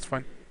 that's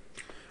fine.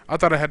 I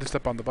thought I had to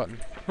step on the button.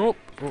 Oh.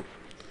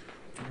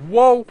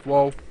 Whoa,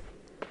 whoa.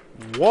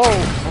 Whoa.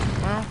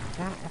 Oh,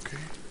 well, okay.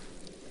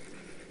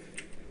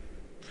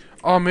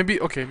 Oh, maybe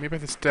I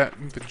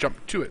have to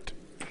jump to it.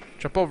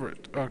 Jump over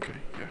it. Okay,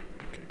 yeah,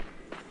 okay.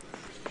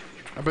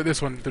 I bet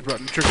this one, the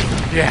button trigger.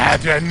 Yeah,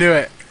 dude, I knew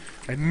it.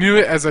 I knew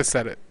it as I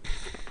said it.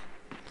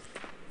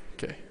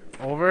 Okay,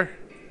 over.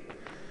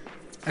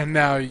 And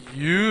now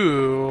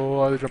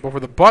you jump over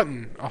the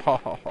button.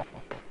 Oh. Okay.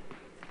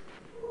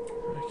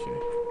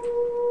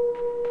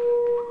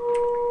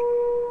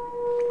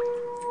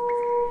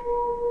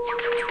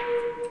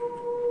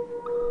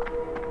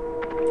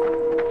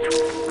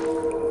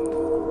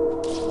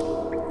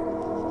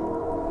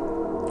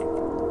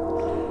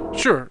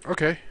 Sure,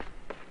 okay.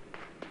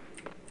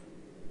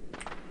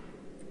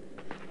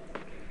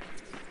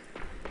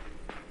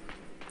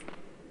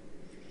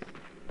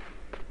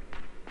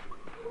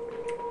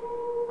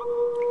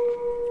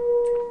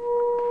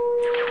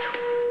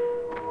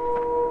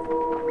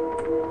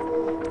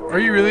 Are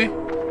you really?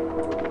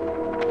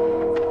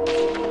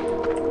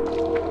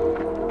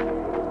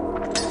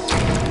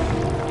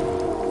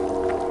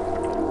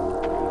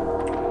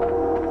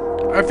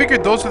 I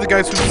figured those are the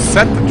guys who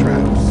set the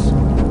traps.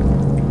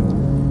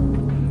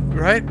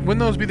 Right? Wouldn't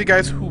those be the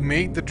guys who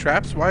made the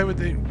traps? Why would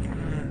they...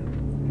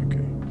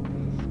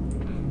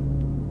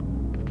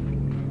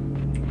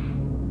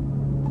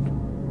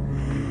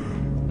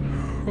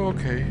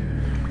 Okay.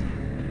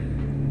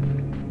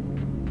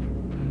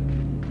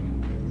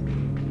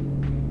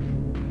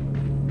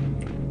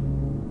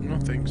 No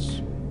thanks.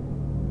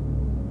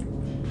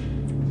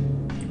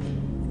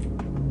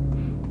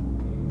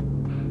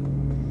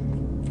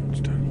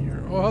 What's down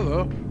here? Oh,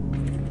 hello.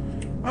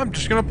 I'm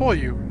just gonna pull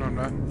you. No, I'm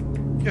not.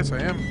 Yes, I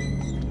am.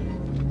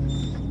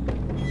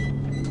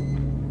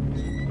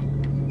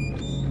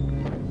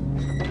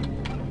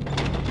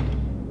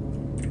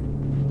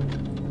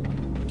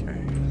 Okay.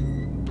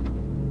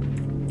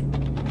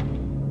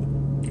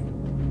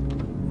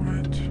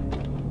 What?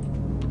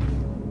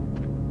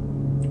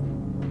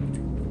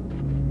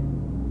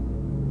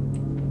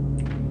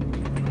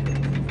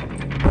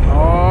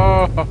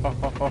 Oh!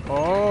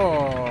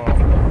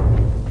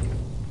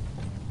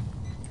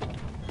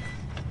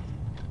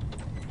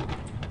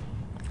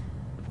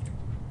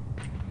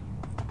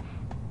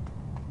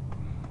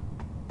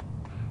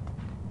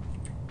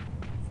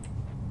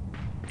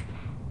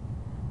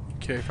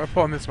 Okay, if I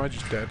pull on this, am I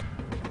just dead?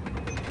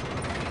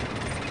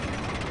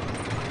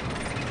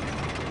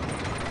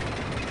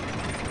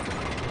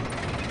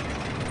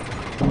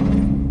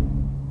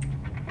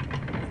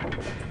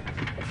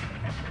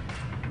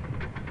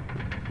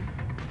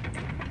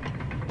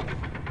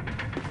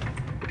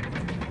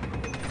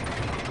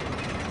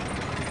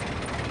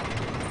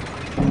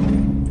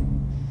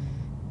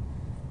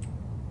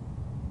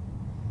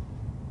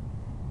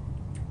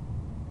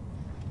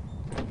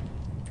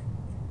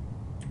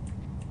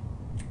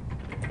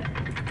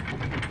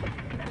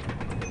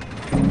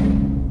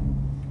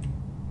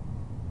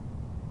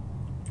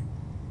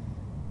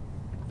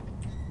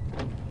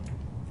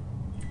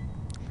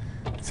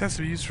 This has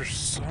to be used for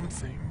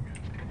something.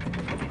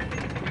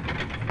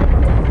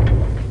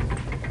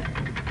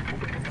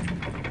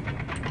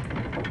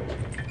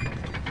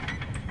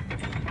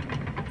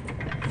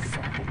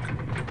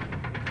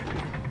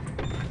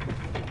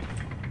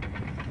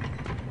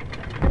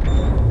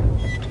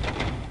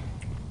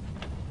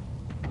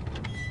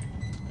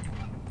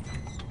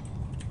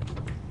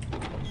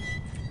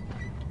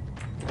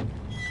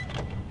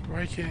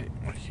 Why can't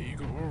you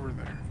go over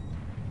there?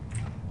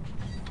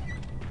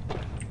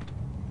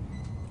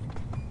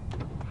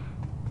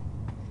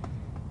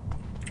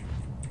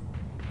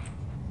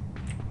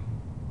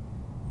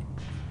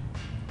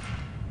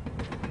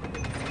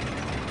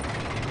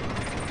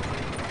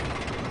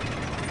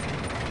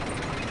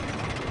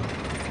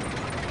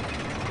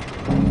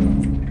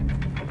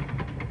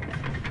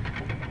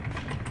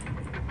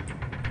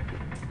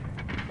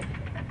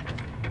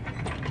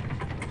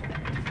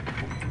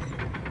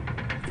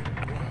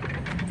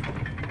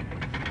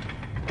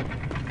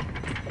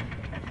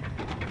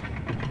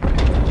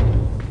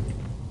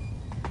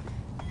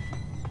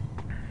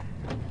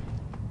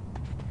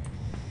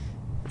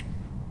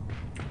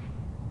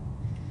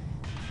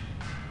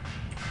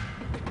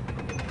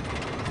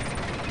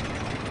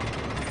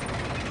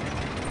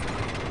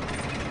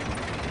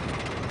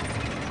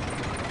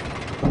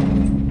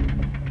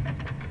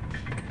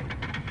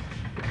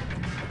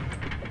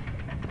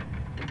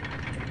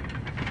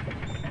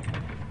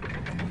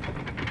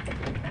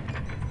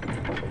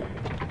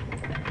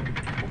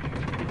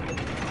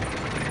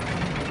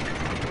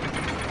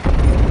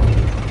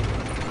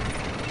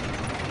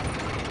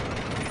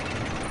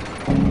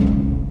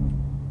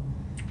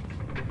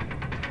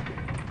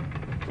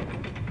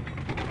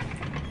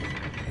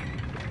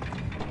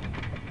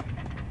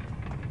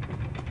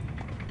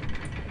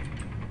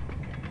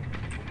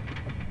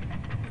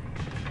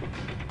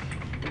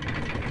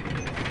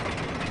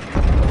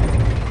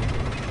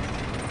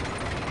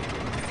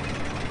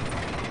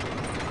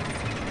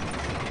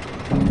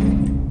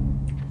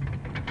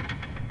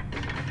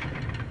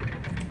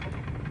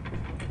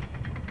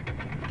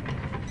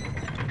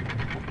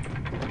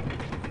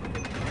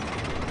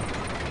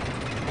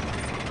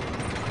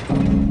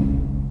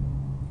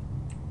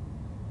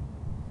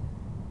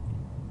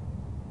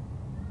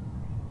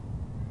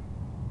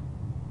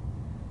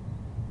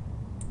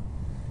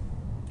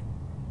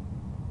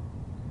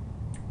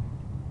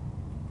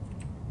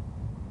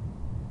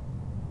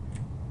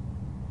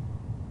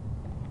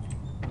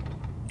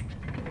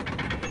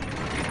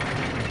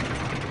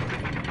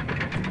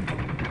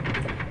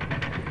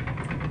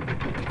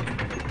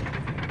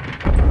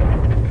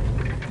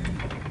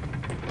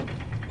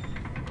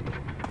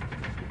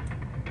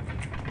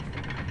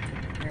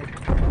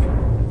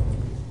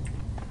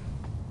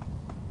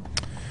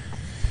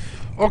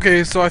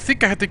 Okay, so I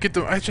think I had to get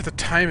the. I just have to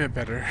time it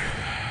better.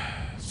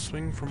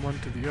 Swing from one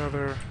to the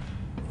other.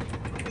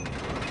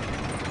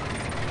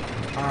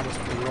 Ah, that's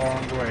the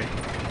wrong way.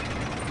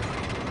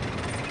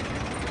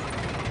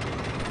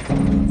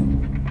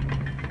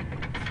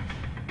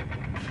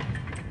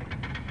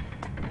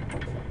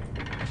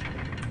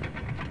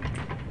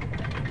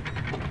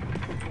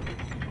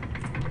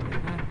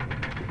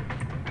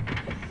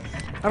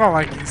 I don't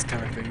like these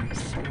kind of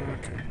things.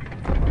 Okay.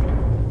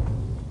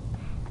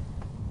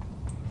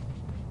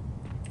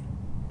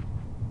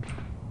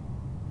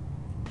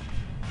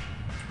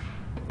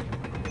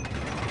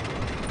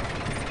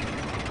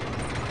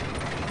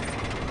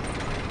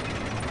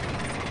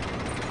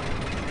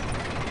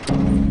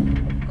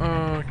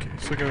 Okay,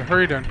 so we gotta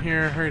hurry down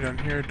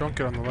here, don't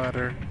get on the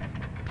ladder.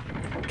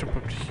 Jump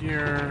up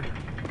here.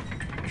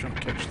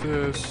 Jump catch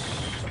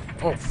this.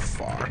 Oh,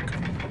 fuck.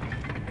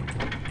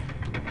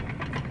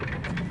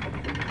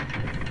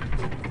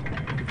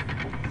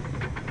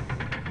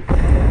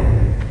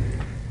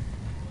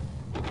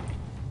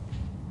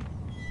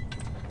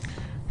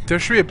 There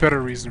should be a better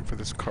reason for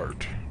this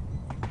cart.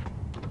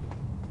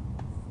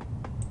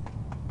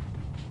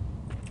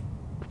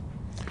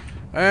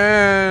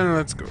 And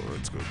let's go.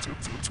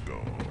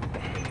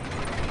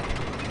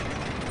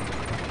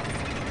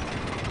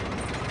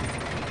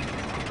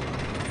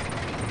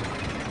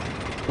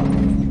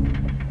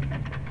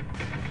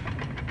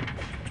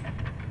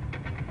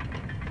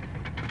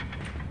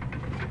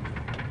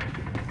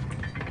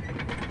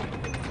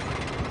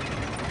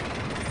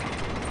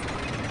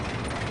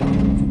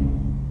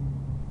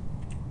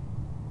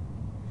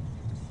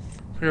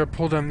 We gotta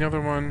pull down the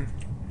other one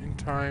in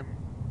time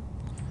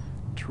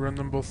to run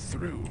them both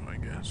through, I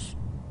guess.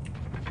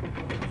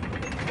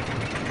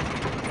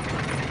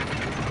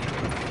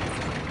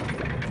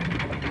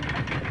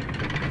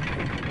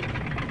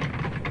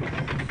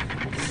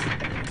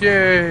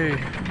 Yay!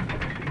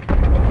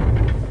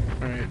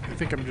 Alright, I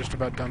think I'm just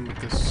about done with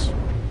this.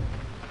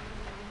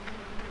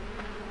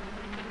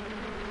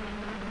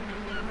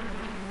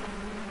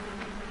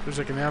 There's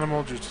like an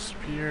animal just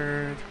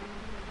disappeared.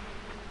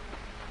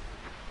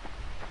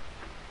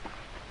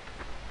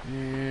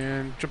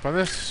 And jump on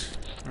this.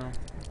 Oh,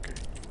 okay.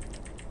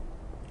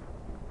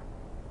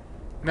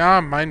 Now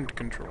I'm mind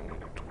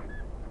controlled.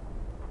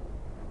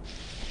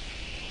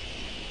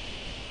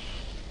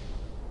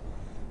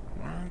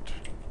 What?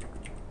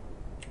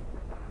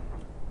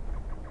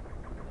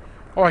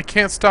 Oh, I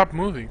can't stop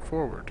moving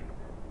forward.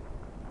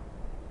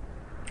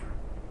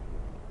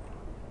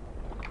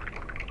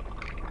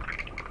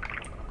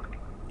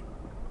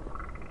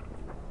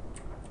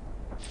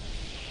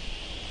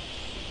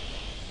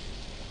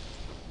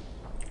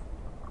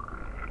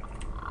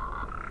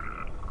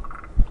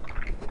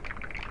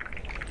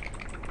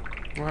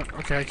 What?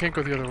 Okay, I can't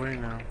go the other way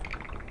now.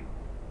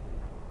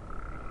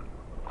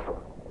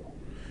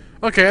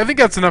 Okay, I think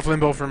that's enough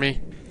Limbo for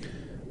me.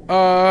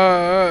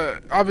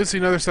 Obviously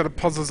another set of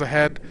puzzles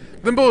ahead.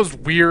 Limbo is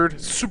weird,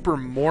 super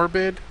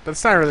morbid, but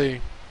it's not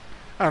really...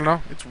 I don't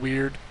know, it's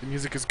weird. The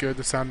music is good,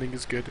 the sounding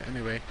is good.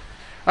 Anyway,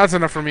 that's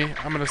enough for me.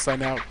 I'm gonna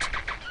sign out.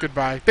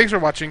 Goodbye. Thanks for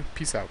watching.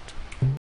 Peace out.